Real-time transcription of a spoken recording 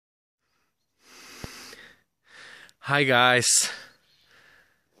Hi guys,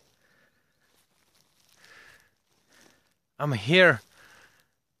 I'm here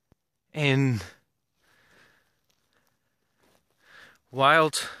in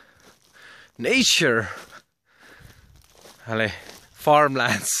wild nature,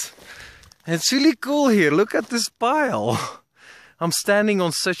 farmlands. It's really cool here. Look at this pile. I'm standing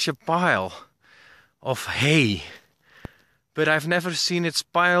on such a pile of hay, but I've never seen it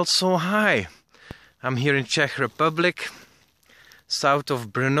piled so high. I'm here in Czech Republic, south of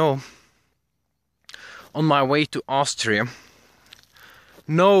Brno, on my way to Austria.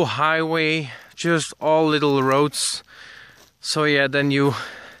 No highway, just all little roads. So yeah, then you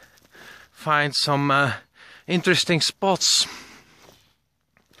find some interesting spots.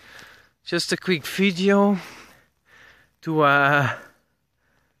 Just a quick video to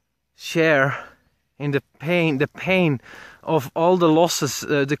share in the pain of all the losses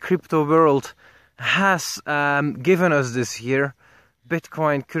the crypto world has given us this year.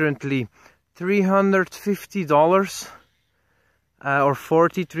 Bitcoin currently $350 or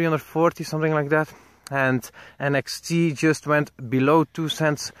 340, something like that, and NXT just went below 2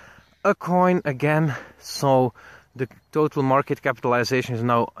 cents a coin again. So the total market capitalization is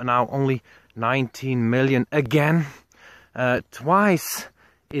now only 19 million again. Twice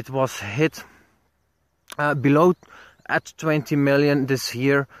it was hit below at 20 million this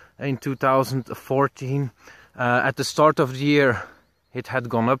year in 2014. At the start of the year it had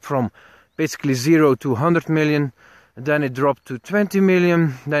gone up from basically 0 to 100 million, then it dropped to 20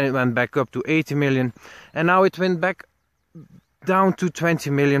 million, then it went back up to 80 million, and now it went back down to 20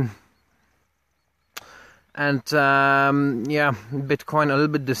 million. And yeah, Bitcoin a little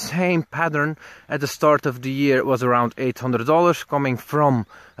bit the same pattern. At the start of the year it was around $800, coming from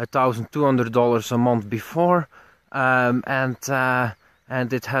 $1,200 a month before, and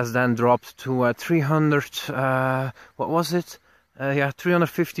it has then dropped to 300. What was it? Yeah,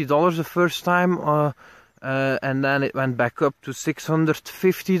 $350 the first time, and then it went back up to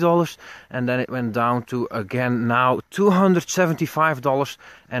 $650, and then it went down to again now $275,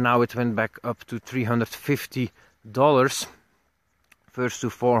 and now it went back up to $350. First to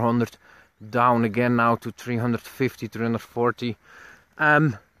 400, down again now to 350, 340.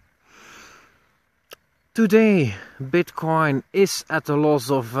 Today Bitcoin is at a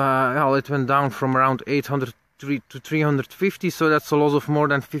loss of well, it went down from around 800 to 350, so that's a loss of more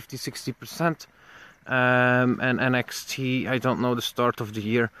than 50-60%. And NXT, I don't know the start of the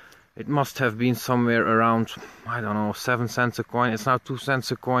year, it must have been somewhere around, I don't know, 7 cents a coin. It's now 2 cents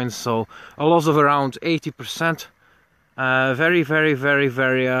a coin, so a loss of around 80%. Very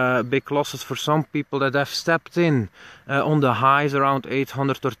big losses for some people that have stepped in on the highs around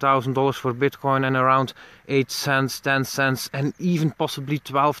 $800 or $1,000 for Bitcoin, and around 8 cents, 10 cents, and even possibly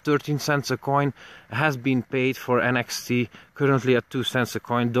 12, 13 cents a coin has been paid for NXT, currently at 2 cents a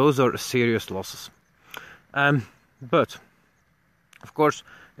coin. Those are serious losses. But of course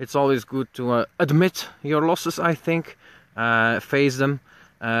it's always good to admit your losses, I think, face them,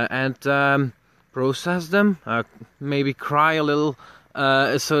 and process them, maybe cry a little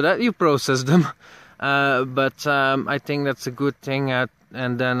so that you process them, but I think that's a good thing,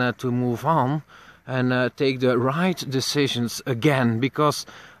 and then to move on and take the right decisions again, because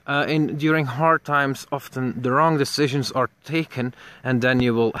during hard times often the wrong decisions are taken, and then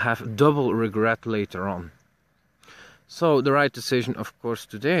you will have double regret later on. So the right decision, of course,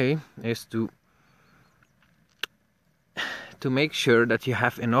 today is to make sure that you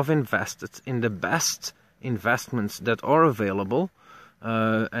have enough invested in the best investments that are available,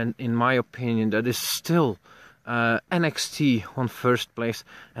 and in my opinion that is still NXT on first place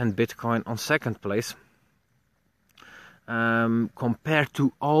and Bitcoin on second place, compared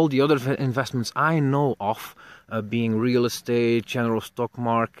to all the other investments I know of, being real estate, general stock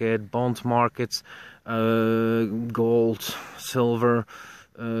market, bond markets, gold, silver.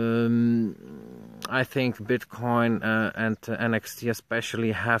 I think Bitcoin and NXT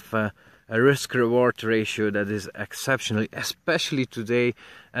especially have a risk-reward ratio that is exceptional, especially today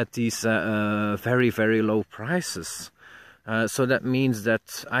at these very low prices. So that means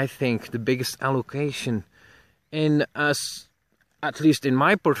that I think the biggest allocation in us, at least in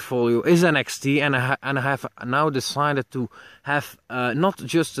my portfolio, is NXT, and I have now decided to have not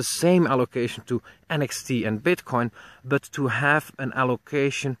just the same allocation to NXT and Bitcoin, but to have an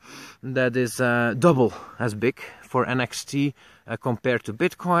allocation that is double as big for NXT compared to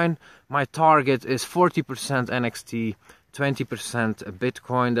Bitcoin. My target is 40% NXT, 20%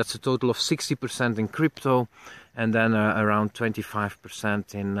 Bitcoin. That's a total of 60% in crypto, and then around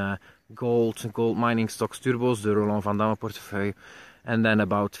 25% in gold mining stocks, turbos, the Roland van Damme portfolio, and then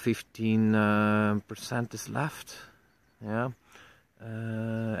about 15% is left. yeah,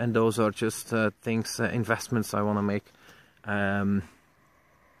 and those are just things, investments I want to make,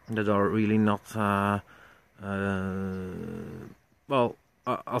 that are really not, well,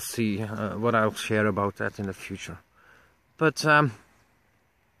 I'll see what I'll share about that in the future. But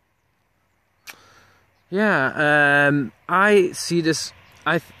yeah, I see this,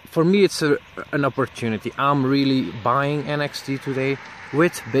 for me it's an opportunity. I'm really buying NXT today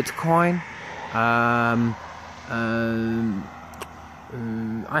with Bitcoin.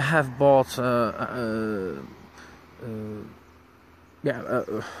 I have bought yeah,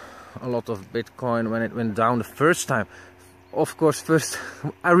 a lot of Bitcoin when it went down the first time. Of course, first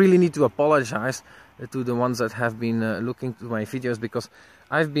I really need to apologize to the ones that have been looking to my videos, because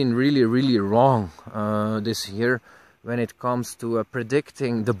I've been really wrong this year when it comes to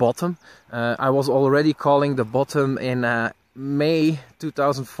predicting the bottom. I was already calling the bottom in May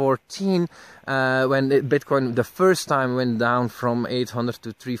 2014 when Bitcoin the first time went down from 800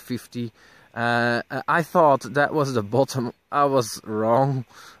 to 350. I thought that was the bottom. I was wrong.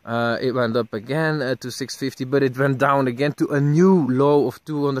 It went up again to 650, but it went down again to a new low of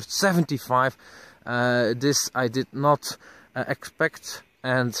 275. This I did not expect,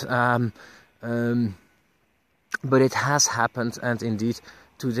 and but it has happened, and indeed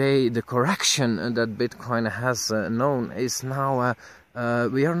today the correction that Bitcoin has known is now,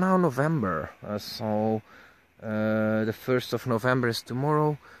 we are now November, so the 1st of November is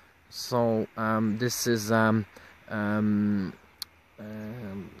tomorrow. So this is 10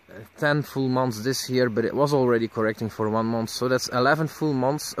 full months this year, but it was already correcting for 1 month, so that's 11 full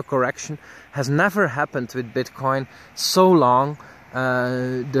months. A correction has never happened with Bitcoin so long.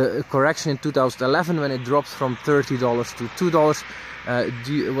 The correction in 2011, when it dropped from $30 to $2,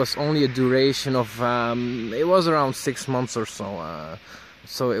 it was only a duration of it was around 6 months or so.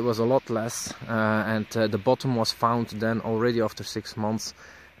 So it was a lot less, and the bottom was found then already after 6 months.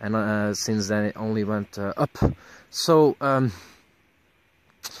 And since then it only went up. So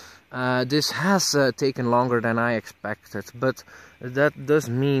this has taken longer than I expected, but that does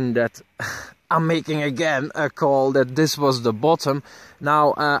mean that I'm making again a call that this was the bottom.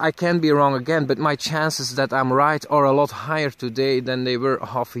 Now I can be wrong again, but my chances that I'm right are a lot higher today than they were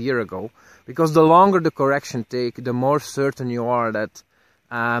half a year ago, because the longer the correction takes, the more certain you are that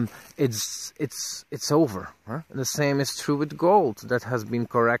it's over. Huh? The same is true with gold, that has been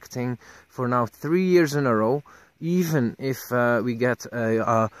correcting for now 3 years in a row. Even if we get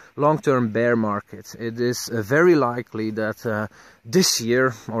a long-term bear market, it is very likely that this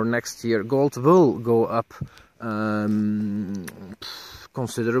year or next year gold will go up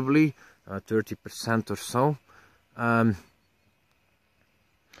considerably, 30% or so.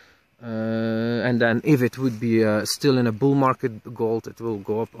 And then if it would be still in a bull market gold, it will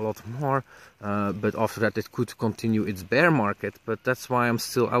go up a lot more, but after that it could continue its bear market. But that's why I'm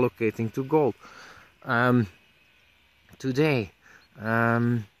still allocating to gold today.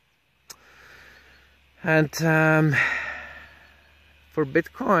 For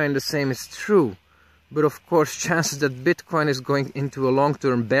Bitcoin the same is true, but of course chances that Bitcoin is going into a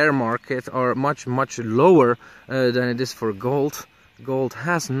long-term bear market are much lower than it is for gold. Gold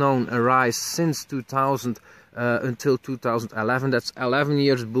has known a rise since 2000 until 2011. That's 11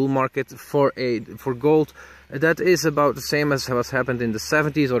 years bull market for gold. That is about the same as what's happened in the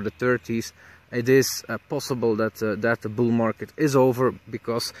 70s or the 30s. It is possible that that the bull market is over,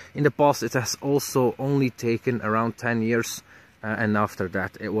 because in the past it has also only taken around 10 years, and after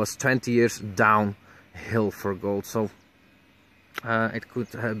that it was 20 years downhill for gold. So it could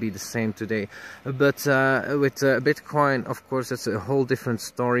be the same today, but with Bitcoin, of course, it's a whole different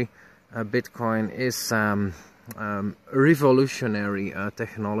story. Bitcoin is revolutionary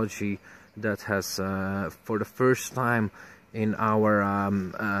technology that has, for the first time in our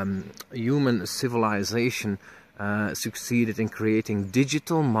human civilization, succeeded in creating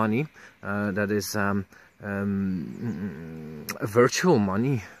digital money, that is virtual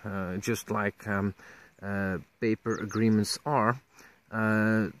money, just like paper agreements are,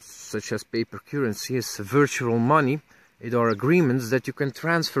 such as paper currency is virtual money. It are agreements that you can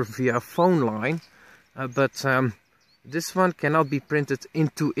transfer via phone line, but this one cannot be printed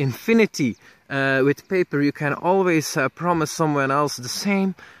into infinity. With paper you can always promise someone else the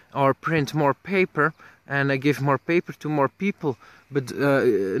same, or print more paper and give more paper to more people, but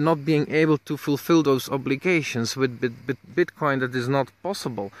not being able to fulfill those obligations. With Bitcoin that is not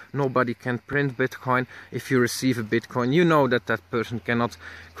possible. Nobody can print Bitcoin. If you receive a Bitcoin, you know that that person cannot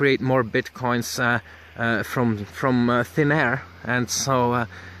create more Bitcoins from thin air, and so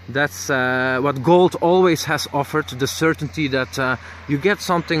That's what gold always has offered, the certainty that you get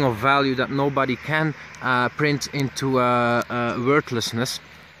something of value that nobody can print into worthlessness.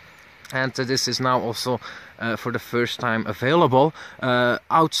 And this is now also for the first time available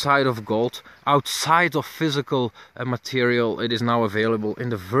outside of gold, outside of physical material. It is now available in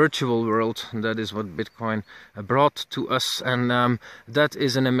the virtual world. That is what Bitcoin brought to us, and that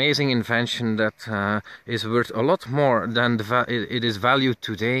is an amazing invention that is worth a lot more than it is valued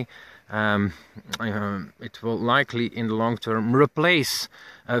today. It will likely in the long term replace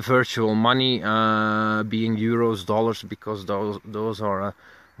virtual money, being euros, dollars, because those are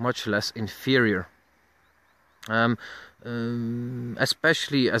much less inferior,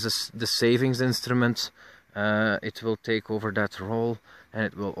 especially as the savings instrument. It will take over that role, and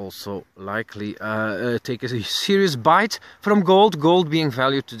it will also likely take a serious bite from gold. Gold being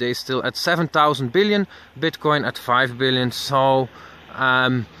valued today still at 7,000 billion, Bitcoin at 5 billion. So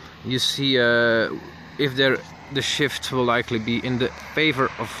you see, if the shift will likely be in the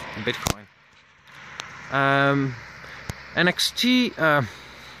favor of Bitcoin. NXT.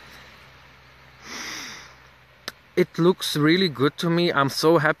 It looks really good to me. I'm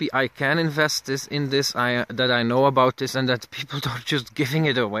so happy I can invest in this, that I know about this, and that people are just giving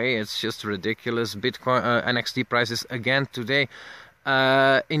it away. It's just ridiculous. Bitcoin NXT prices again today.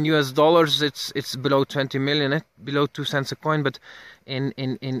 In US dollars, it's below 20 million, below 2 cents a coin. But in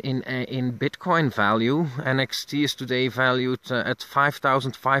Bitcoin value, NXT is today valued at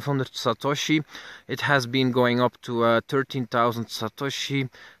 5,500 Satoshi. It has been going up to 13,000 Satoshi.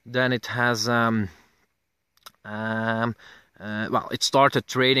 Then it has well, it started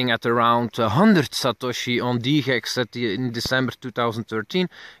trading at around 100 Satoshi on DHEX in December 2013.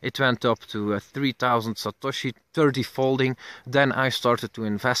 It went up to 3,000 Satoshi, 30-folding. Then I started to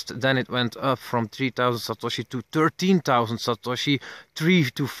invest. Then it went up from 3,000 Satoshi to 13,000 Satoshi, 3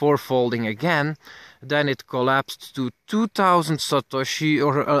 to 4-folding again. Then it collapsed to 2,000 Satoshi,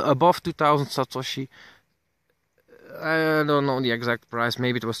 or above 2,000 Satoshi. I don't know the exact price.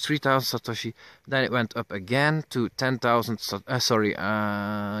 Maybe it was 3,000 Satoshi. Then it went up again to 10,000.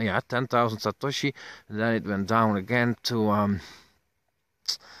 10,000 Satoshi. Then it went down again to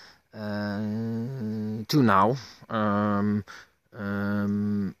now.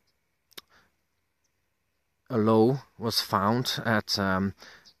 A low was found at 5.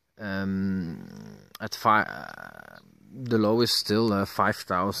 The low is still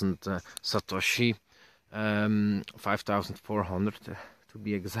 5,000 Satoshi. 5,400 to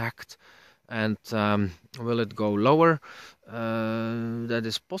be exact. And will it go lower? That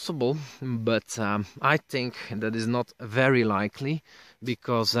is possible, but I think that is not very likely,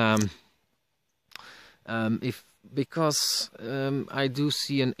 because I do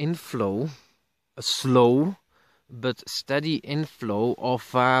see an inflow, a slow but steady inflow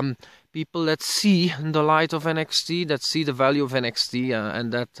of people that see the light of NXT, that see the value of NXT,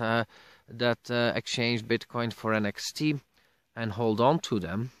 and that exchange Bitcoin for NXT and hold on to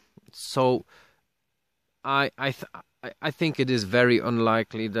them. So I think it is very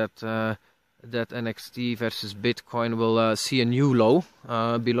unlikely that that NXT versus Bitcoin will see a new low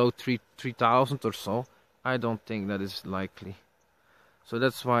below 3,000 or so. I don't think that is likely. So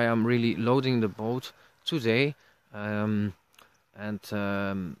that's why I'm really loading the boat today. But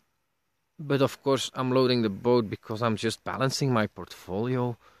of course I'm loading the boat because I'm just balancing my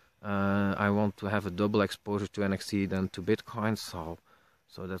portfolio. I want to have a double exposure to NXT than to Bitcoin, so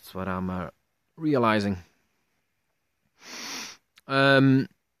that's what I'm realizing. But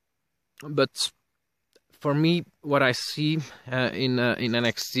for me, what I see in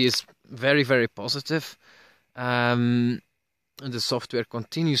NXT is very, very positive. The software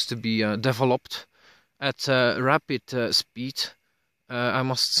continues to be developed at rapid speed. I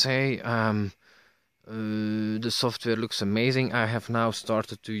must say, the software looks amazing. I have now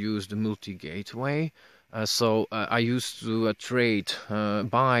started to use the Multigateway. So I used to trade,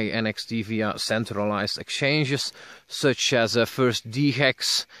 buy NXT via centralized exchanges, such as first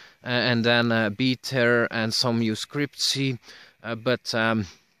DHEX and then Beater, and some use Cryptsy. But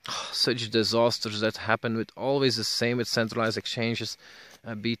such disasters that happen with always the same with centralized exchanges.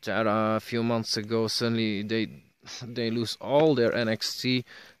 Beater a few months ago, suddenly they lose all their NXT,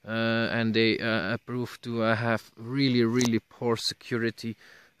 and they prove to have really, really poor security,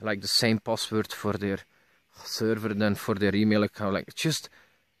 like the same password for their server than for their email account. Like, just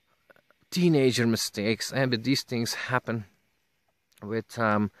teenager mistakes. But these things happen with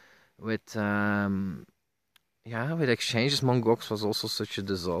exchanges. Mongox was also such a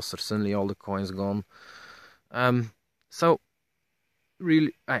disaster. Suddenly all the coins gone. So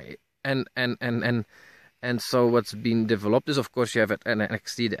really, And so what's been developed is, of course, you have at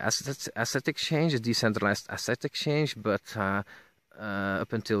NXT the asset exchange, a decentralized asset exchange, but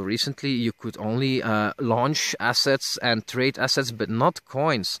up until recently you could only launch assets and trade assets, but not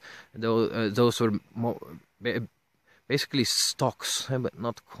coins. Those were basically stocks, but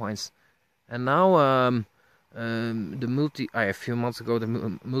not coins. And now a few months ago, the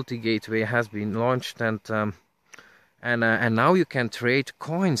Multigateway has been launched, and now you can trade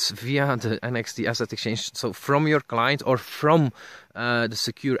coins via the NXT Asset Exchange. So from your client or from the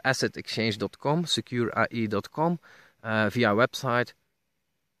SecureAssetExchange.com, SecureAE.com, via website,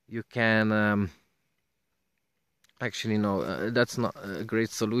 you can actually no, that's not a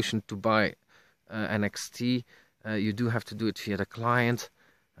great solution to buy NXT. You do have to do it via the client.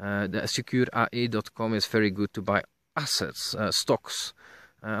 The SecureAE.com is very good to buy assets, stocks.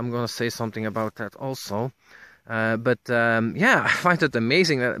 I'm gonna say something about that also. Yeah, I find it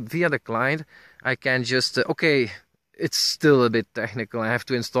amazing that via the client I can just okay, it's still a bit technical. I have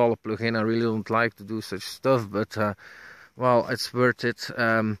to install a plugin. I really don't like to do such stuff, but well, it's worth it.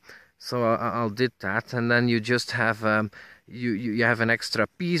 So I'll did that, and then you just have you have an extra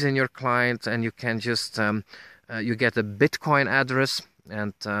piece in your client, and you can just you get a Bitcoin address.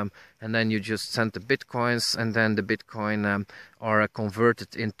 And then you just send the bitcoins, and then the bitcoin are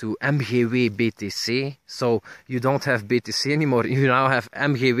converted into MGW BTC. So you don't have BTC anymore. You now have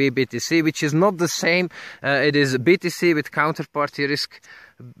MGW BTC, which is not the same. It is BTC with counterparty risk,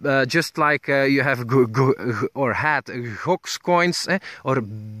 just like you have or had Gox coins or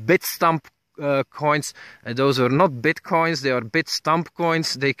Bitstamp coins. Those are not bitcoins, they are Bitstamp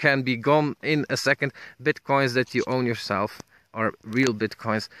coins. They can be gone in a second. Bitcoins that you own yourself are real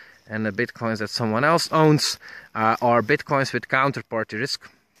bitcoins, and the bitcoins that someone else owns are bitcoins with counterparty risk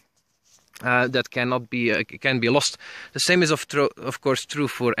that cannot be can be lost. The same is of course true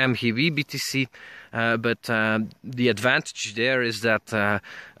for MGW BTC, but the advantage there is that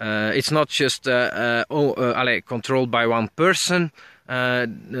it's not just controlled by one person.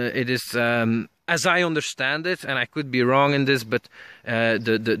 It is as I understand it, and I could be wrong in this, but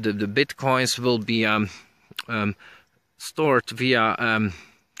the bitcoins will be stored via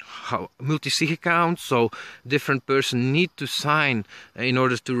multi-sig account, so different person need to sign in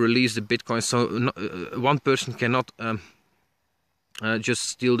order to release the bitcoin. So one person cannot just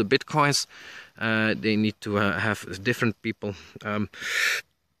steal the bitcoins. They need to have different people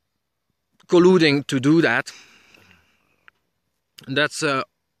colluding to do that. That's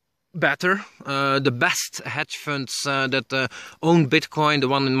better. The best hedge funds that own Bitcoin, the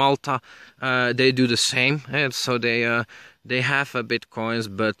one in Malta, they do the same. And so they have Bitcoins,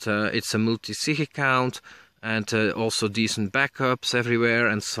 but it's a multi-sig account, and also decent backups everywhere,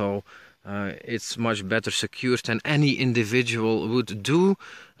 and so it's much better secured than any individual would do.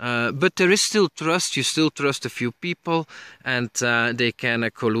 But there is still trust. You still trust a few people, and they can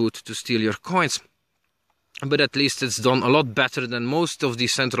collude to steal your coins. But at least it's done a lot better than most of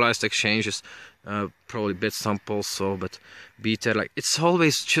these centralized exchanges. Probably Bitstamp also, but Beta, like, it's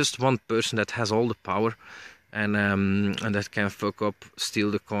always just one person that has all the power, and that can fuck up, steal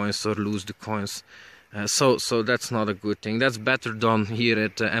the coins or lose the coins. So that's not a good thing. That's better done here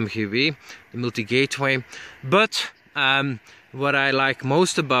at MGW, the Multigateway. But what I like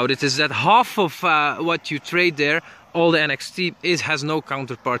most about it is that half of what you trade there, all the NXT has no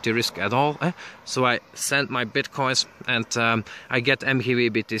counterparty risk at all. So I send my bitcoins, and I get MGW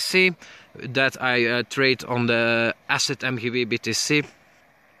BTC that I trade on the asset MGW BTC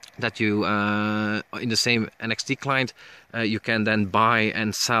that you in the same NXT client you can then buy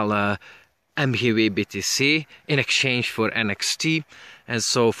and sell MGW BTC in exchange for NXT. And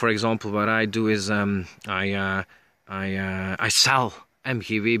so, for example, what I do is I sell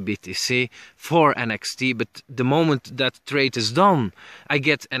MGW BTC for NXT, but the moment that trade is done, I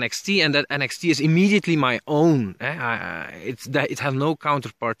get NXT, and that NXT is immediately my own. It has no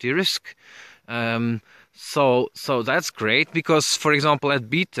counterparty risk. So that's great, because, for example, at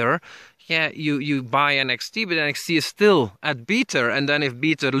Beater, yeah, you buy NXT, but NXT is still at Beater, and then if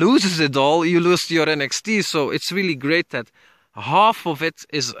Beater loses it all, you lose your NXT. So it's really great that half of it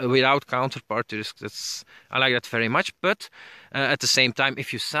is without counterparty risk. I like that very much. But at the same time,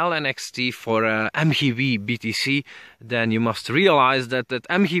 if you sell NXT for MGW BTC, then you must realize that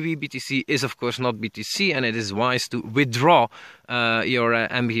MGW BTC is of course not BTC, and it is wise to withdraw your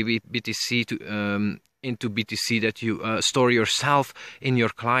MGW BTC into BTC that you store yourself in your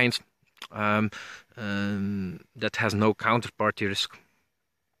client that has no counterparty risk.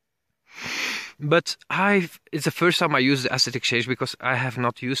 But it's the first time I use the asset exchange, because I have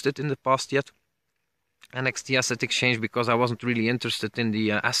not used it in the past yet. NXT Asset Exchange because I wasn't really interested in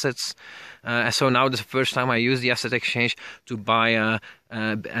the assets. So now this is the first time I use the Asset Exchange to buy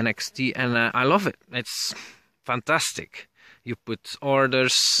NXT, and I love it. It's fantastic. You put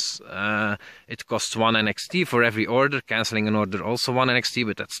orders, it costs 1 NXT for every order. Cancelling an order also 1 NXT,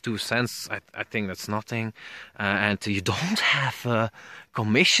 but that's 2 cents. I think that's nothing. And you don't have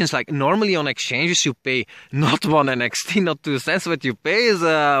commissions. Like normally on exchanges you pay not 1 NXT, not 2 cents. What you pay is,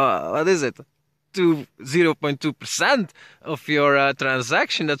 what is it? 0.2% of your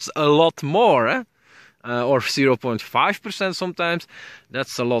transaction. That's a lot more, or 0.5% sometimes.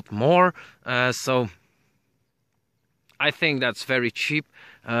 That's a lot more. So I think that's very cheap.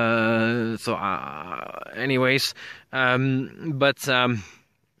 Anyways, but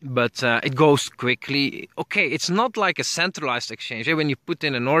it goes quickly. Okay, it's not like a centralized exchange. When you put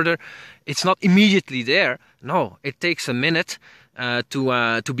in an order, it's not immediately there. No, it takes a minute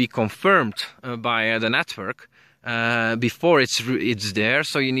to be confirmed by the network before it's there.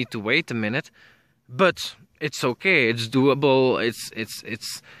 So you need to wait a minute, but it's okay. It's doable.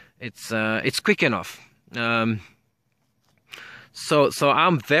 It's quick enough. So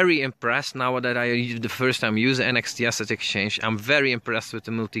I'm very impressed now that I the first time use the NXT Asset Exchange. I'm very impressed with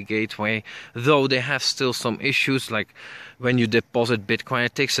the Multigateway, though they have still some issues, like when you deposit Bitcoin,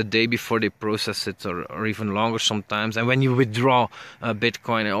 it takes a day before they process it, or even longer sometimes. And when you withdraw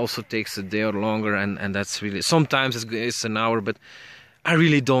Bitcoin, it also takes a day or longer, and that's really, sometimes it's an hour, but I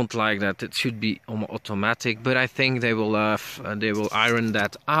really don't like that. It should be automatic, but I think they will iron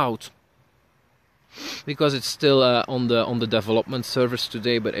that out, because it's still on the development servers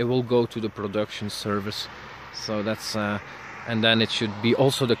today, but it will go to the production servers. So that's and then it should be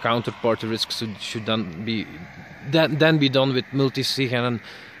also the counterparty risks should then be done with multi-sig, and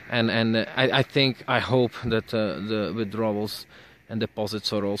I hope that the withdrawals and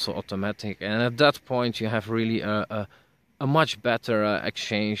deposits are also automatic, and at that point you have really a much better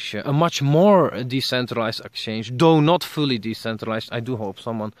exchange, a much more decentralized exchange, though not fully decentralized. I do hope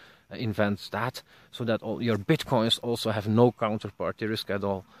someone invents that, so that all your bitcoins also have no counterparty risk at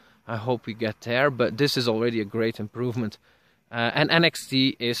all. I hope we get there, but this is already a great improvement. And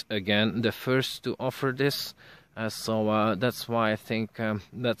NXT is again the first to offer this, so that's why I think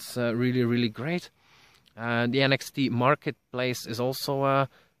that's really great. The NXT marketplace is also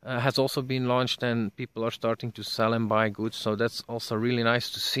has also been launched, and people are starting to sell and buy goods, so that's also really nice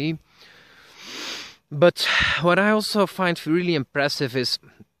to see. But what I also find really impressive is,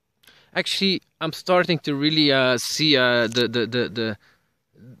 actually, I'm starting to really see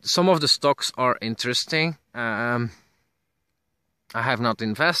some of the stocks are interesting. I have not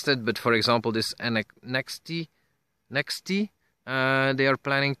invested, but for example, this NXT, they are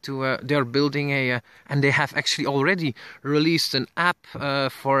planning to, they are building and they have actually already released an app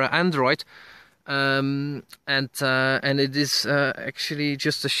for Android, and it is actually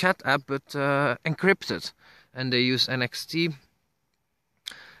just a chat app, but encrypted, and they use NXT.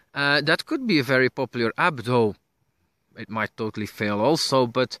 That could be a very popular app, though it might totally fail also,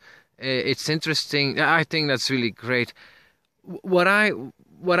 but it's interesting. I think that's really great. What I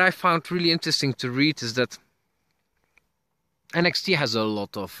found really interesting to read is that NXT has a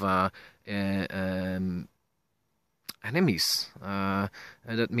lot of enemies.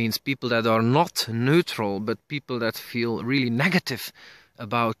 That means people that are not neutral, but people that feel really negative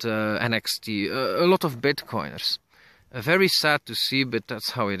about NXT. A lot of Bitcoiners. Very sad to see, but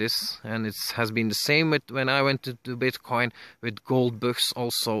that's how it is. And it has been the same with when I went to Bitcoin with gold bugs.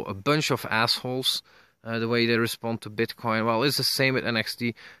 Also, a bunch of assholes. The way they respond to Bitcoin. Well, it's the same with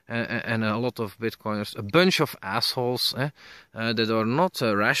NXT and a lot of Bitcoiners. A bunch of assholes that are not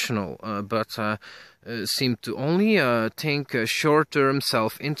rational, but seem to only think short-term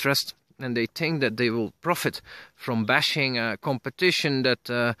self-interest, and they think that they will profit from bashing competition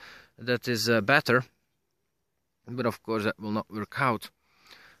that is better. But of course, that will not work out.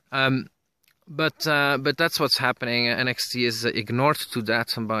 But that's what's happening. NXT is ignored to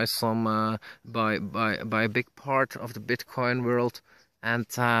that by some by a big part of the Bitcoin world, and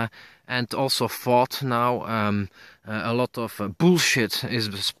also fought now. A lot of bullshit is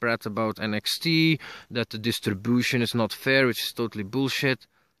spread about NXT, that the distribution is not fair, which is totally bullshit.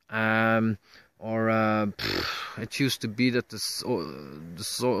 It used to be that the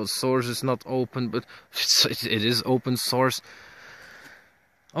source is not open, but it is open source.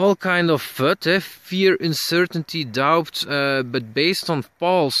 All kind of FUD, fear, uncertainty, doubt, but based on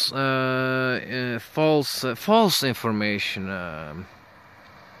false information.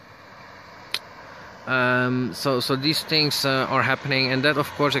 So these things are happening, and that of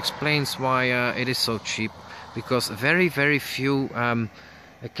course explains why it is so cheap, because very few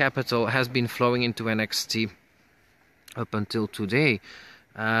capital has been flowing into NXT up until today.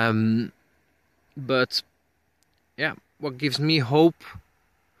 But yeah, what gives me hope,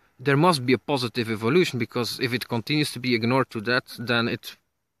 there must be a positive evolution, because if it continues to be ignored to that, then it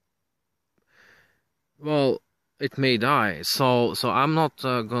may die. So I'm not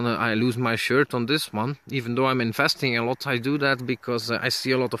I lose my shirt on this one, even though I'm investing a lot. I do that because I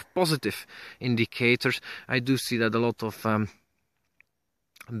see a lot of positive indicators. I do see that a lot of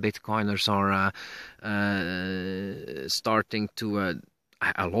Bitcoiners are starting to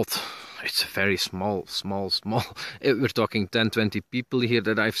a lot. It's very small. We're talking 10-20 people here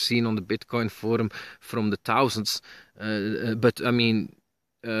that I've seen on the Bitcoin forum from the thousands. But I mean,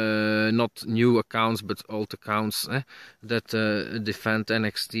 not new accounts, but old accounts that defend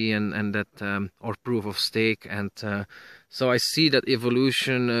NXT and that or proof of stake. And so I see that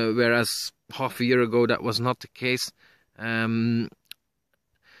evolution, whereas half a year ago that was not the case.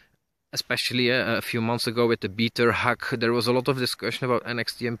 Especially a few months ago with the Beater hack, there was a lot of discussion about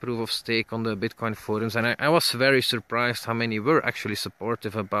NXT and proof of stake on the Bitcoin forums, and I was very surprised how many were actually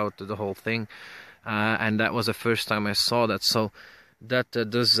supportive about the whole thing, and that was the first time I saw that. So that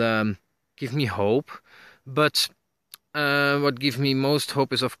does give me hope. But what gives me most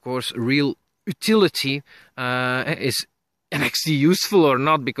hope is, of course, real utility. Is NXT useful or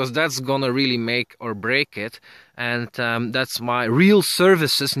not? Because that's gonna really make or break it. And that's why real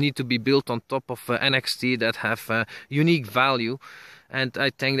services need to be built on top of NXT that have unique value. And I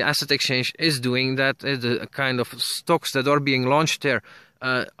think the asset exchange is doing that. The kind of stocks that are being launched there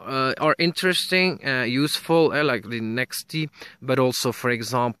are interesting, useful, like the NXT. But also, for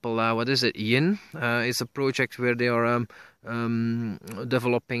example, what is it? Yin is a project where they are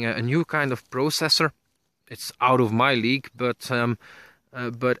developing a new kind of processor. It's out of my league, but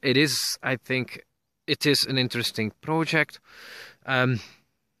it is, I think, it is an interesting project.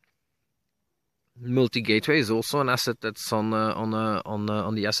 Multigateway is also an asset that's on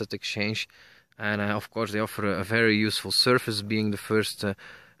the asset exchange, and of course they offer a very useful service, being the first, the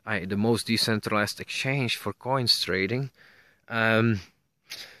most decentralized exchange for coins trading. And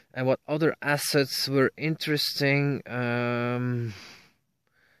what other assets were interesting?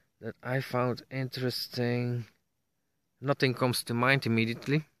 That I found interesting. Nothing comes to mind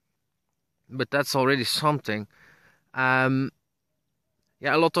immediately, but that's already something. Yeah,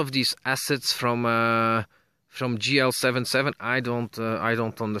 a lot of these assets from GL77, I don't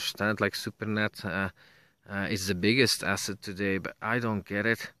understand. Like Supernet is the biggest asset today, but I don't get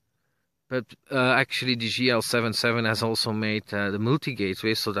it. But actually, the GL77 has also made the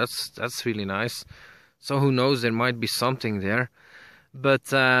Multigateway, so that's really nice. So who knows? There might be something there.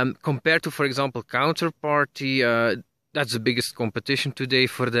 But compared to, for example, Counterparty, that's the biggest competition today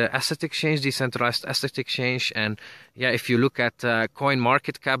for the asset exchange, decentralized asset exchange. And yeah, if you look at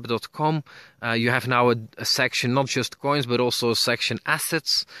coinmarketcap.com, you have now a section, not just coins, but also a section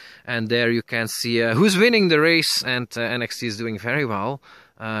assets. And there you can see who's winning the race, and NXT is doing very well.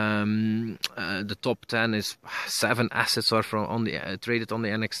 The top 10 is 7 assets are traded on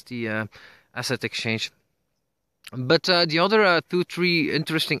the NXT asset exchange. But the other 2-3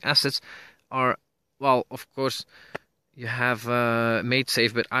 interesting assets are, well, of course, you have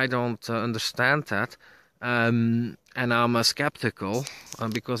MadeSafe, but I don't understand that. And I'm skeptical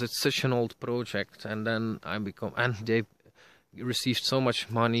because it's such an old project, and then and they received so much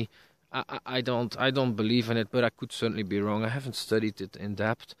money. I don't believe in it, but I could certainly be wrong. I haven't studied it in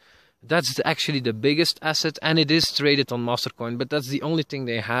depth. That's actually the biggest asset, and it is traded on Mastercoin, but that's the only thing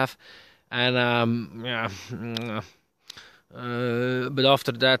they have. And but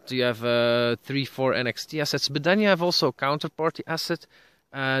after that you have 3-4 NXT assets. But then you have also Counterparty asset.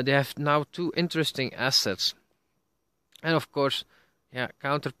 They have now 2 interesting assets. And of course, yeah,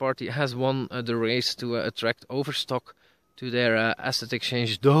 Counterparty has won the race to attract overstock to their asset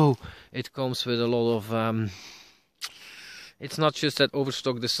exchange. Though it comes with a lot of it's not just that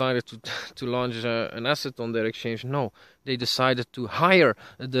Overstock decided to launch an asset on their exchange. No, they decided to hire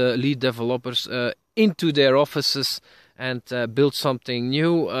the lead developers into their offices and build something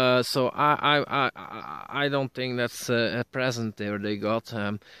new. So I don't think that's a present there they got.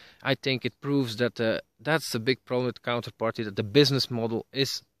 I think it proves that that's a big problem with Counterparty, that the business model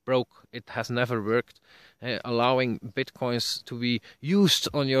is broke. It has never worked. Allowing bitcoins to be used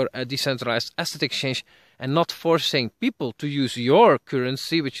on your decentralized asset exchange and not forcing people to use your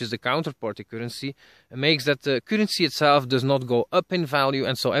currency, which is the counterparty currency, makes that the currency itself does not go up in value,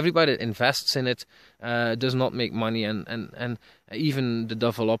 and so everybody that invests in it does not make money, and even the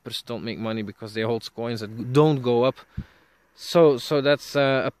developers don't make money because they hold coins that don't go up. So that's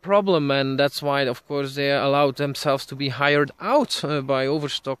a problem, and that's why, of course, they allowed themselves to be hired out by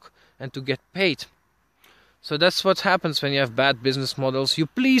Overstock and to get paid. So that's what happens when you have bad business models. You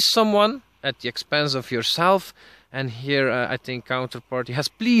please someone at the expense of yourself. And here, I think Counterparty has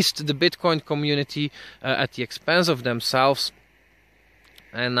pleased the Bitcoin community at the expense of themselves.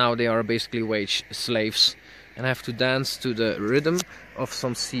 And now they are basically wage slaves and have to dance to the rhythm of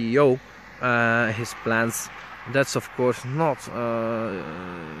some CEO, his plans. That's, of course, not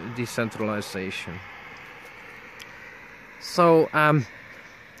decentralization. So,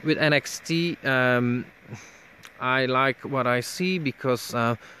 with NXT, I like what I see, because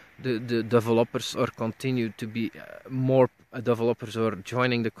the developers are continue to be more developers are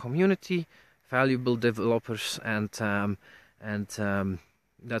joining the community, valuable developers, and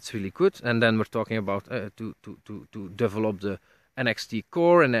that's really good. And then we're talking about to develop the NXT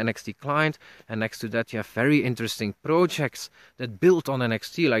core and the NXT client, and next to that you have very interesting projects that build on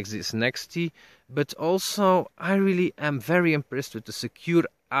NXT, like this NXT. But also I really am very impressed with the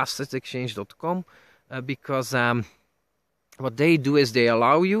SecureAssetExchange.com, because what they do is they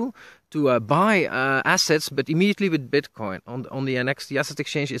allow you to buy assets, but immediately with Bitcoin. On the NXT Asset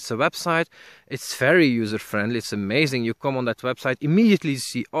Exchange, it's a website. It's very user-friendly. It's amazing. You come on that website, immediately you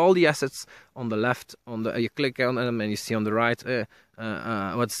see all the assets on the left. You click on them and you see on the right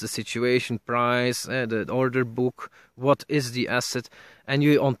what's the situation, price, the order book, what is the asset. And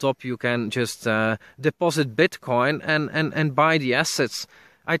you on top you can just deposit Bitcoin and buy the assets.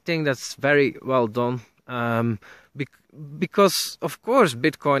 I think that's very well done. Because of course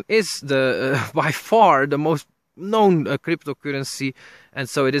Bitcoin is the by far the most known cryptocurrency, and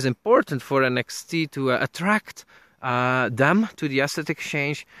so it is important for NXT to attract them to the asset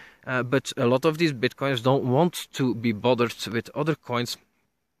exchange. But a lot of these Bitcoiners don't want to be bothered with other coins,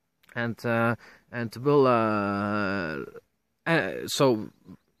 and will so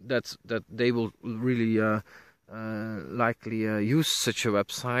that they will really likely use such a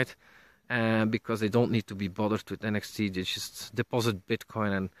website. Because they don't need to be bothered with NXT, they just deposit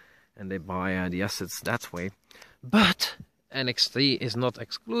Bitcoin and they buy the assets that way. But NXT is not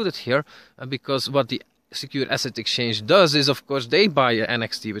excluded here, because what the Secure Asset Exchange does is, of course, they buy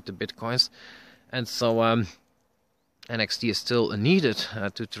NXT with the Bitcoins, and so NXT is still needed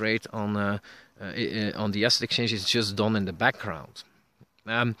to trade on the asset exchange. It's just done in the background,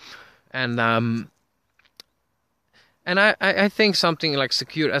 And I think something like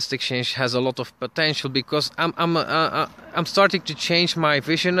Secure Asset Exchange has a lot of potential, because I'm starting to change my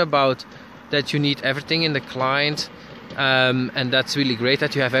vision about that you need everything in the client, and that's really great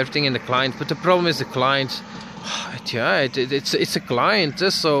that you have everything in the client. But the problem is the client, it's a client,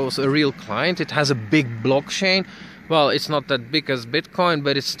 so it's a real client. It has a big blockchain. Well, it's not that big as Bitcoin,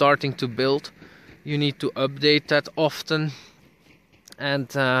 but it's starting to build. You need to update that often,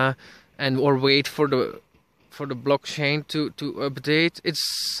 and or wait for the blockchain to update.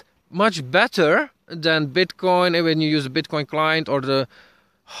 It's much better than Bitcoin when you use a Bitcoin client or the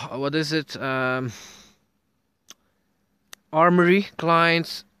Armory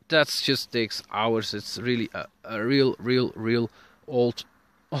client. That just takes hours. It's really a real old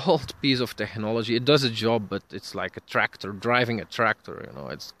piece of technology. It does a job, but it's like a tractor driving a tractor.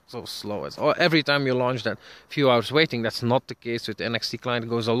 It's so slow. Every time you launch that, few hours waiting. That's not the case with the NXT client. It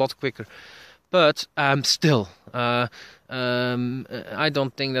goes a lot quicker. But still, I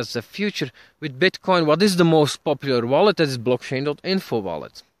don't think that's the future. With Bitcoin, what is the most popular wallet? That is blockchain.info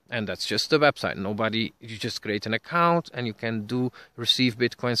wallet. And that's just a website. You just create an account and you can receive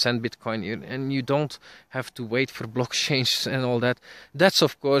Bitcoin, send Bitcoin, and you don't have to wait for blockchains and all that. That's,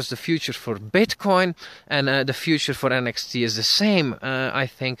 of course, the future for Bitcoin, and the future for NXT is the same. I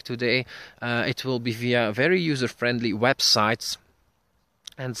think today it will be via very user-friendly websites.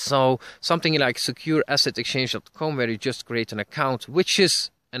 And so something like SecureAssetExchange.com, where you just create an account, which is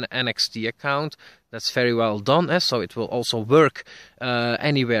an NXT account. That's very well done. So it will also work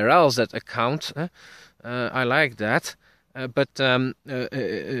anywhere else, that account. I like that. But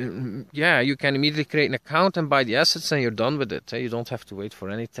you can immediately create an account and buy the assets, and you're done with it. You don't have to wait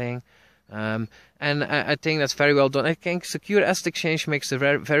for anything. And I think that's very well done. I think Secure Asset Exchange makes a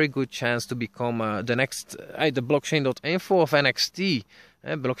very, very good chance to become the next, the blockchain.info of NXT.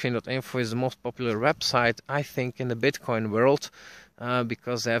 Blockchain.info is the most popular website, I think, in the Bitcoin world,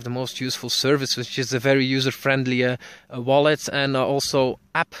 because they have the most useful service, which is a very user-friendly wallet, and also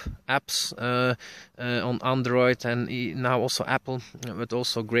apps on Android and now also Apple, but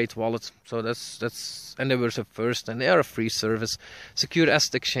also great wallet. So that's and they were the first, and they are a free service. Secure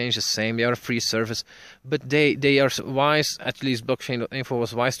Asset Exchange the same, they are a free service, but they are wise. At least blockchain.info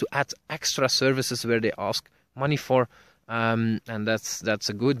was wise to add extra services where they ask money for. and that's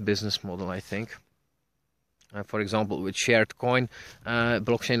a good business model, I think. For example, with shared coin,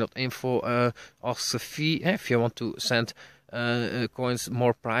 blockchain.info asks a fee. If you want to send coins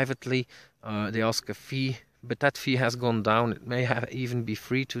more privately, they ask a fee, but that fee has gone down. It may have even be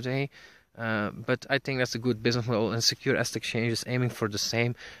free today, but I think that's a good business model, and SecureAE Exchange is aiming for the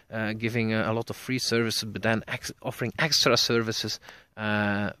same, giving a lot of free services, but then offering extra services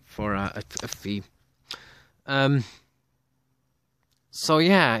for a fee. So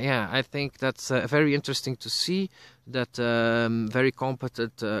yeah, I think that's very interesting to see that very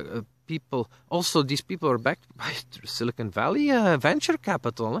competent people. Also, these people are backed by Silicon Valley venture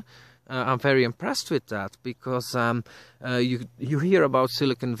capital. I'm very impressed with that, because you hear about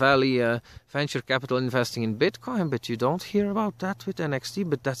Silicon Valley venture capital investing in Bitcoin, but you don't hear about that with NXT.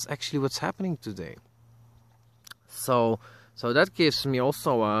 But that's actually what's happening today. So that gives me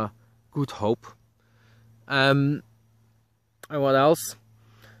also a good hope. And what else?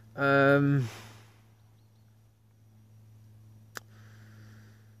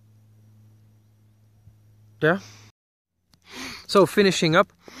 Yeah. So finishing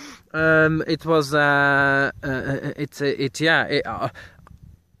up, it was I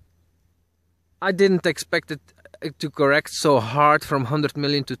didn't expect it to correct so hard from 100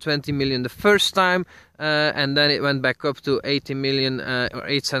 million to 20 million the first time, and then it went back up to 80 million or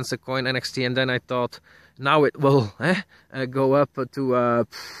 8 cents a coin NXT, and then I thought, now it will go up to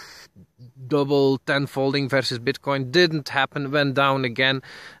double, tenfolding versus Bitcoin. Didn't happen. Went down again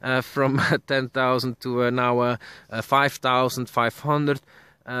from 10,000 to now 5,500.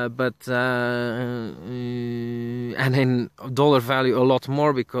 But and in dollar value a lot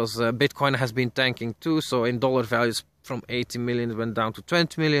more, because Bitcoin has been tanking too. So in dollar values, from 80 million it went down to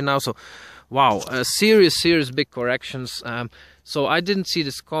 20 million now. So wow, serious big corrections. So I didn't see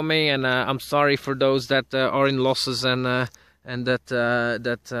this coming, and I'm sorry for those that are in losses, and that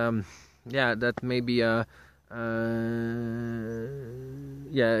maybe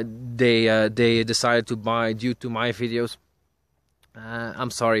they decided to buy due to my videos.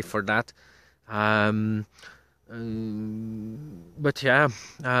 I'm sorry for that. But yeah,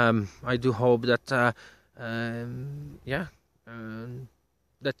 I do hope that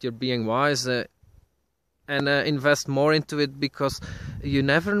that you're being wise and invest more into it, because you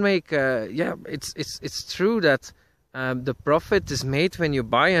never make. It's true that the profit is made when you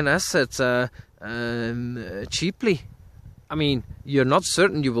buy an asset cheaply. I mean, you're not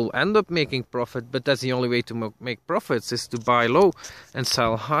certain you will end up making profit, but that's the only way to make profits, is to buy low and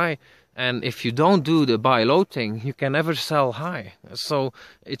sell high. And if you don't do the buy low thing, you can never sell high. So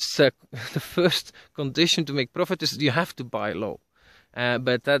it's the first condition to make profit is you have to buy low.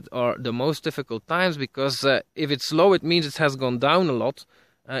 But that are the most difficult times, because if it's low, it means it has gone down a lot.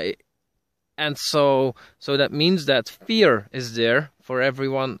 And so that means that fear is there for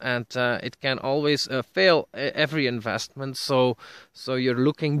everyone, and it can always fail every investment. So you're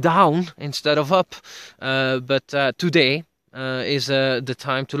looking down instead of up. But today is the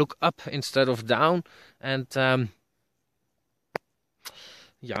time to look up instead of down. And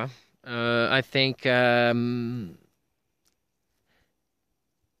I think there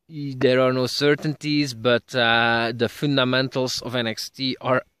are no certainties, but the fundamentals of NXT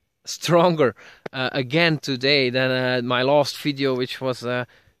are stronger again today than my last video, which was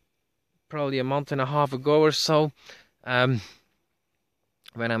probably a month and a half ago or so, when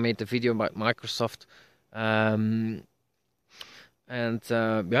I made the video about Microsoft.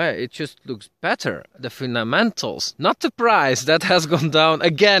 It just looks better. The fundamentals, not the price that has gone down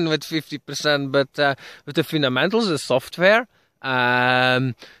again with 50%, but with the fundamentals, the software,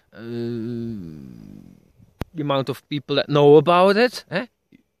 the amount of people that know about it,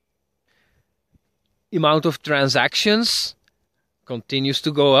 amount of transactions continues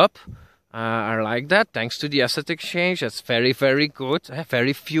to go up. I like that, thanks to the asset exchange. That's very, very good.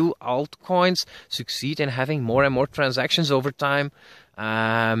 Very few altcoins succeed in having more and more transactions over time.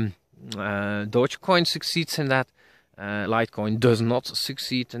 Dogecoin succeeds in that. Litecoin does not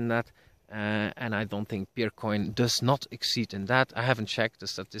succeed in that. And I don't think Peercoin does not exceed in that. I haven't checked the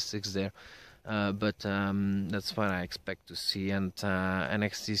statistics there. But that's what I expect to see, and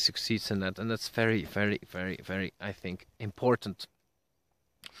NXT succeeds in that, and that's very, very, very, very, I think, important.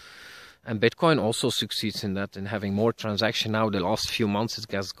 And Bitcoin also succeeds in that, in having more transaction now. The last few months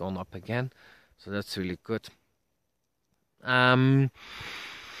it has gone up again, so that's really good.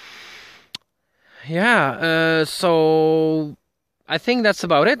 So I think that's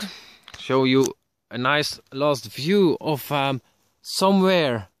about it. Show you a nice last view of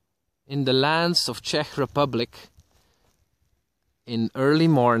somewhere in the lands of Czech Republic. In early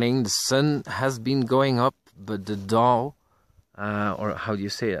morning, the sun has been going up, but the Dow or how do you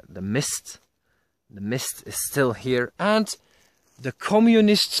say it? The mist. The mist is still here, and the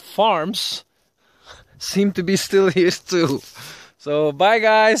communist farms seem to be still here too. So bye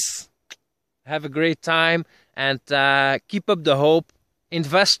guys, have a great time, and keep up the hope.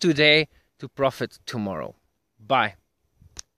 Invest today to profit tomorrow. Bye.